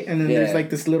the right, and then there's like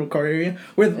this little car area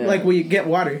where like we get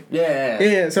water.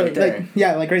 Yeah. So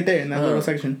right like right there in that little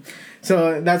section.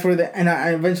 So that's where and I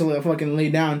eventually fucking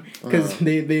laid down because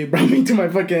they brought me to my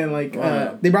fucking like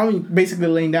they brought me basically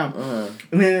laying down,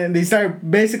 and then they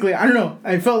started basically, I don't know,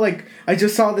 I felt like I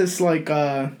just saw this like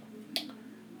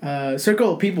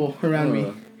circle of people around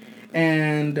me,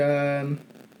 and I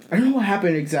don't know what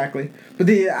happened exactly, but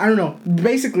I don't know,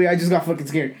 basically I just got fucking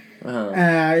scared.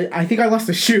 I think I lost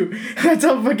a shoe. That's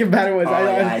how fucking bad it was.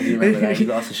 I do remember that. You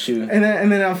lost a shoe. And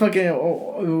then I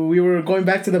fucking we were going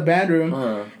back to the bedroom,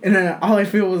 and then all I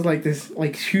feel was like this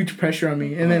like huge pressure on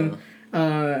me, and then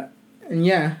and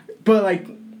yeah, but like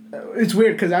it's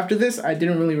weird because after this I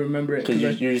didn't really remember it.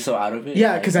 Because you're just so out of it.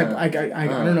 Yeah, because I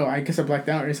don't know. I guess I blacked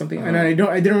out or something, and I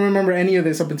didn't remember any of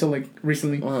this up until like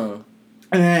recently.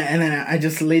 And then I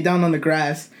just laid down on the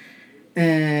grass.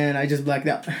 And I just blacked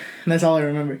out. And that's all I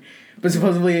remember. But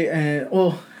supposedly,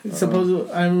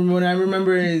 what I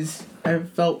remember is I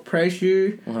felt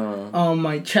pressure on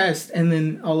my chest, and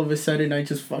then all of a sudden I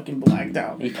just fucking blacked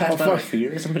out. You passed out of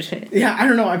fear or some shit? Yeah, I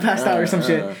don't know. I passed out or some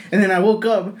shit. And then I woke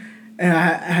up, and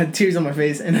I had tears on my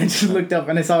face, and I just looked up,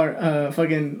 and I saw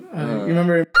fucking, you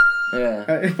remember?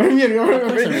 Yeah.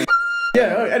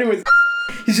 Yeah, anyways.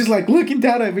 He's just like looking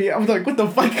down at me. I was like, "What the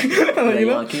fuck?" You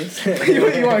want kids?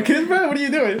 you want kids, bro? What are you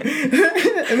doing?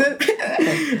 And then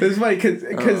it was funny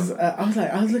because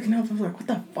I was looking up. I was like, "What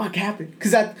the fuck happened?"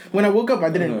 Because when I woke up,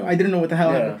 I didn't know what the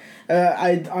hell happened.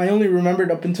 I only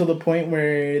remembered up until the point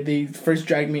where they first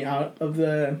dragged me out of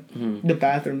the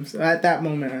bathrooms. At that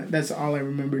moment, that's all I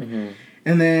remembered.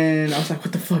 And then I was like,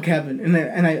 "What the fuck happened?" And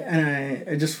then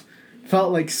I just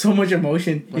felt like so much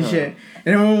emotion and shit,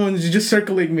 and everyone was just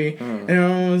circling me, and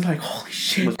everyone was like, "Holy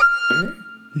shit!"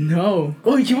 No,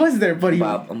 he was there, buddy.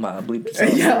 I'm about to bleep this.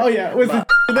 Yeah, was the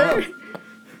there?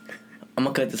 I'm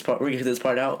gonna cut this part. We're gonna cut this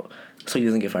part out so he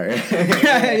doesn't get fired.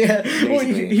 yeah. Well,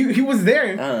 he was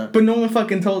there, but no one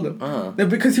fucking told him.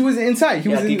 Because he was inside.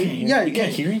 You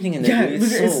can't hear anything in there. Dude.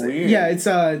 It's so weird. Yeah, it's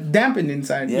dampened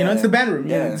inside. Yeah. You know, it's the band room.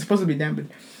 Yeah, it's supposed to be dampened.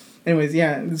 Anyways,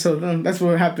 so that's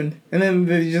what happened. And then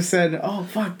they just said, "Oh,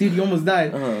 fuck, dude, you almost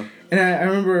died." And I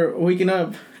remember waking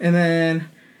up, and then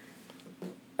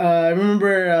I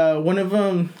remember one of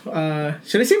them,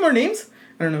 should I say more names?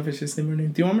 I don't know if I should say more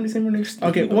names. Do you want me to say more names?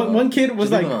 Okay, one kid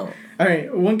was like,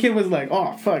 alright, one kid was like,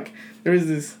 "Oh, fuck, there was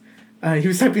this." He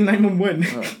was typing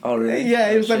 911. Oh really?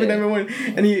 Yeah, he was typing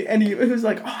 911, and he was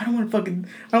like, "Oh, I don't want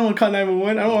to call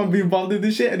 911. I don't want to be involved in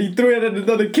this shit." And he threw it at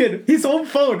another kid. His own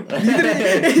phone.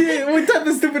 What type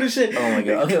of stupid shit? Oh my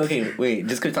god. Okay. Wait.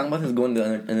 Just talking about this. Going to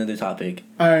another topic.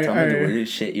 Alright. Tell me the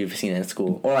weirdest shit you've seen at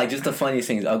school, or like just the funniest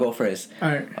things. I'll go first.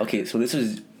 Alright. Okay, so this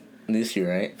was this year,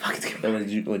 right?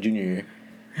 That was junior year.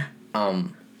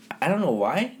 I don't know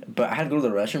why, but I had to go to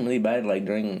the restroom really bad, like,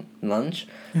 during lunch.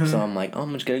 So I'm like,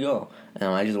 I'm just gonna go. And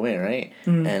I just went, right?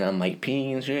 And I'm, like,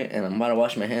 peeing and shit, and I'm about to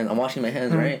wash my hands. I'm washing my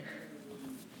hands, right?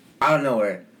 Out of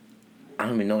nowhere. I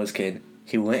don't even know this kid.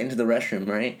 He went into the restroom,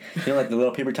 right? You know, like, the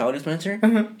little paper towel dispenser?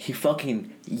 He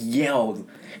fucking yelled.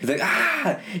 He's like,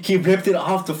 ah! He ripped it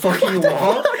off the fucking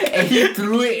wall, and he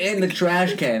threw it in the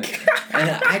trash can. And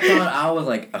I thought I was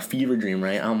like a fever dream,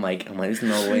 right? I'm like, there's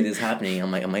no way this is happening. I'm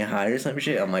like, am I high or some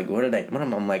shit? I'm like, I'm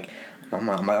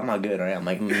not good, right? I'm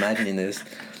like, I'm imagining this.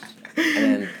 And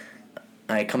then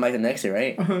I come back the next day,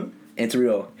 right? It's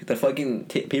real. The fucking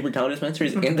paper towel dispenser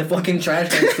is in the fucking trash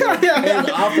can still. It's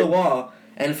off the wall.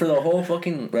 And for the whole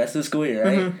fucking rest of the school year,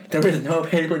 right? There was no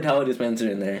paper towel dispenser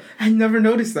in there. I never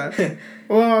noticed that.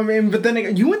 Well, I mean, but then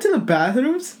again, you went to the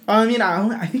bathrooms? I mean,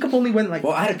 I think I've only went like...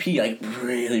 Well, I had to pee, like,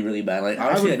 really, really bad. Like,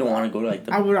 honestly, I don't want to go to, like,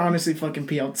 I would honestly fucking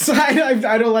pee outside.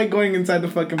 I don't like going inside the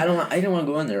fucking... I didn't want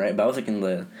to go in there, right? But I was, like, in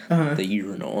the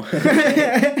urinal.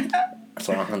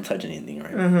 so I don't touch anything,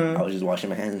 right? Uh-huh. I was just washing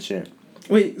my hands and shit.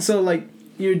 Wait, so like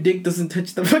your dick doesn't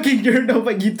touch the fucking urinal,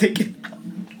 but you take it.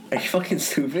 Are you fucking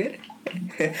stupid?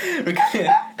 that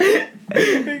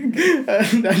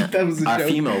was a Our joke.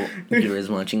 female viewers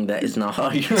watching, that is not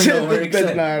how urinal works.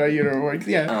 That's not how urinal works.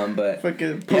 Yeah. But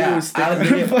Fucking yeah, post. I was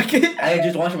literally, Fucking. I had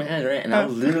just washed my hands, right, and I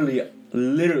was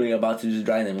literally about to just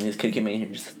dry them, and this kid came in here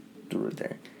and just threw it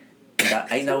there. I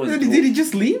think that was. Did he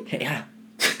just leave? Yeah.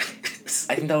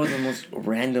 I think that was the most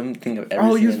random thing I've ever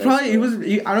Oh, seen. he was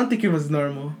probably. I don't think it was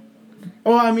normal.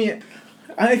 Oh, I mean,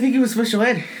 I think he was special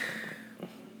ed.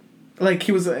 Like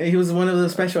he was one of the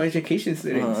special education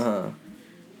students.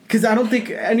 Cause I don't think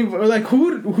who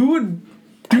would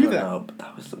do that. Know, but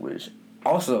that was the weirdest.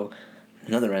 Also,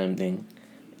 another random thing.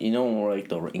 You know where like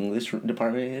the English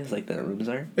department is, like the rooms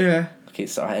are. Yeah. Okay,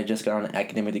 so I had just got on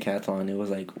academic decathlon. It was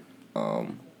like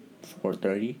 4:30.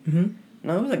 Mm-hmm.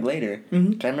 No, it was like later.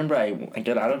 Mm-hmm. I remember I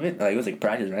got out of it. Like it was like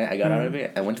practice, right? I got out of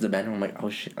it. I went to the bathroom. I'm like,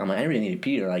 oh shit. I'm like, I really need to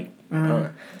pee, or like I don't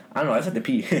know. I just had to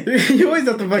pee. You always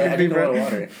have to fucking I pee, didn't bro. know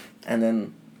water. And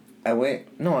then I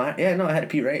went. No, I had to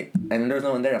pee, right? And there was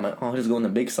no one there. I'm like, oh, I'll just go in the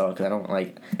big stall because I don't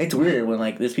like. It's weird when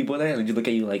like there's people there and they just look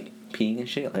at you like peeing and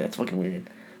shit. Like that's fucking weird.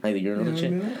 Like the urinals and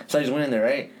shit. So I just went in there,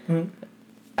 right? Mm-hmm.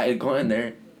 I go in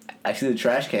there. I see the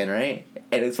trash can, right?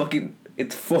 And it's fucking.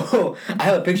 It's full. I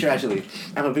have a picture actually.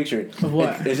 I have a picture. Of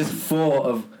what? It's just full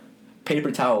of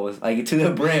paper towels, like to the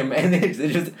brim, and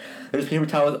there's paper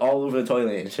towels all over the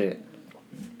toilet and shit.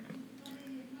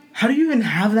 How do you even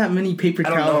have that many paper I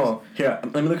don't towels? know. Here,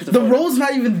 let me look at the The photo. roll's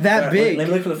not even that Let big. me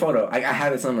look for the photo. I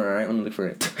have it somewhere, alright? Let me look for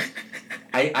it.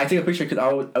 I take a picture because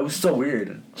I was so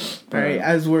weird. Alright,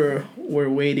 as we're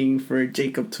waiting for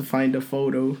Jacob to find a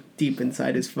photo deep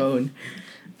inside his phone,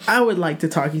 I would like to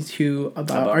talk to you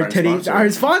about our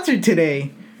sponsor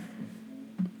today.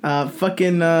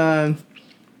 The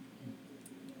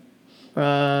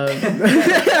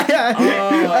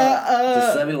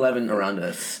 7-Eleven around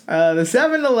us. The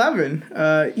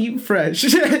 7-Eleven. Eat fresh.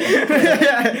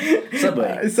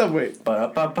 Subway.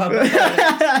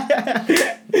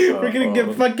 We're gonna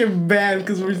get fucking banned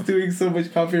because we're doing so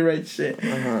much copyright shit.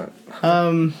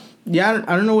 Yeah,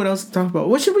 I don't know what else to talk about.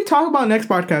 What should we talk about next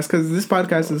podcast? Because this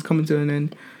podcast is coming to an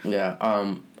end. Yeah.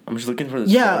 I'm just looking for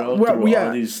this photo through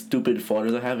all these stupid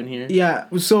photos I have in here. Yeah.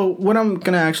 So what I'm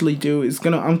gonna actually do is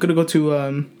I'm gonna go to where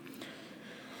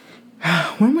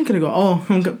am I gonna go? Oh,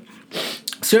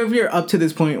 so if you're up to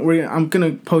this point, I'm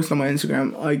gonna post on my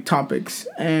Instagram like topics,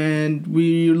 and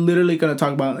we're literally gonna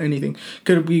talk about anything.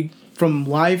 Could be from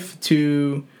life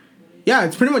to. Yeah,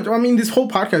 it's pretty much. I mean, this whole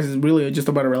podcast is really just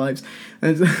about our lives.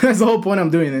 That's the whole point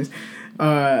I'm doing this.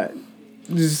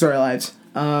 This is our lives.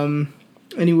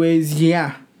 Anyways,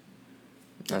 yeah.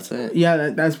 That's it. Yeah,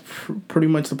 that's pretty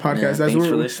much the podcast. Yeah, thanks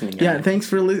for listening. Yeah, thanks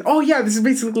for listening. Oh yeah, this is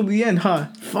basically the end, huh?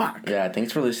 Fuck. Yeah,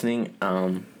 thanks for listening.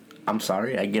 I'm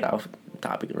sorry I get off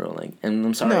topic, bro. Like, and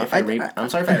I'm sorry if I rape. I'm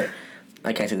sorry if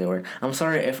I can't say the word. I'm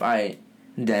sorry if I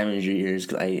damage your ears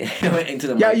because I went into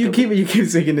the mic. Yeah, you keep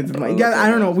singing into the mic. Yeah, I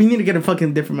don't know. We need to get a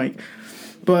fucking different mic.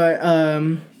 But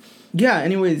yeah.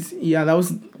 Anyways, yeah, that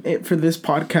was it for this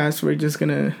podcast. We're just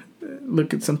gonna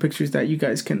look at some pictures that you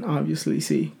guys can't obviously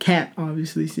see.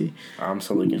 I'm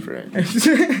still looking for it.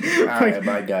 Alright,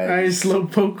 bye guys. Alright, slow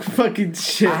poke fucking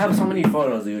shit. I have so many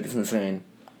photos, dude. It's insane.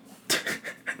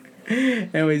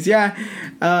 Anyways, yeah,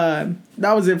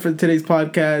 that was it for today's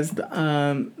podcast.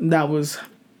 That was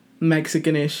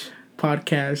Mexicanish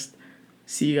podcast.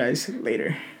 See you guys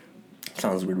later.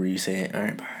 Sounds weird when you say it.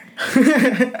 Alright,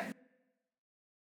 bye.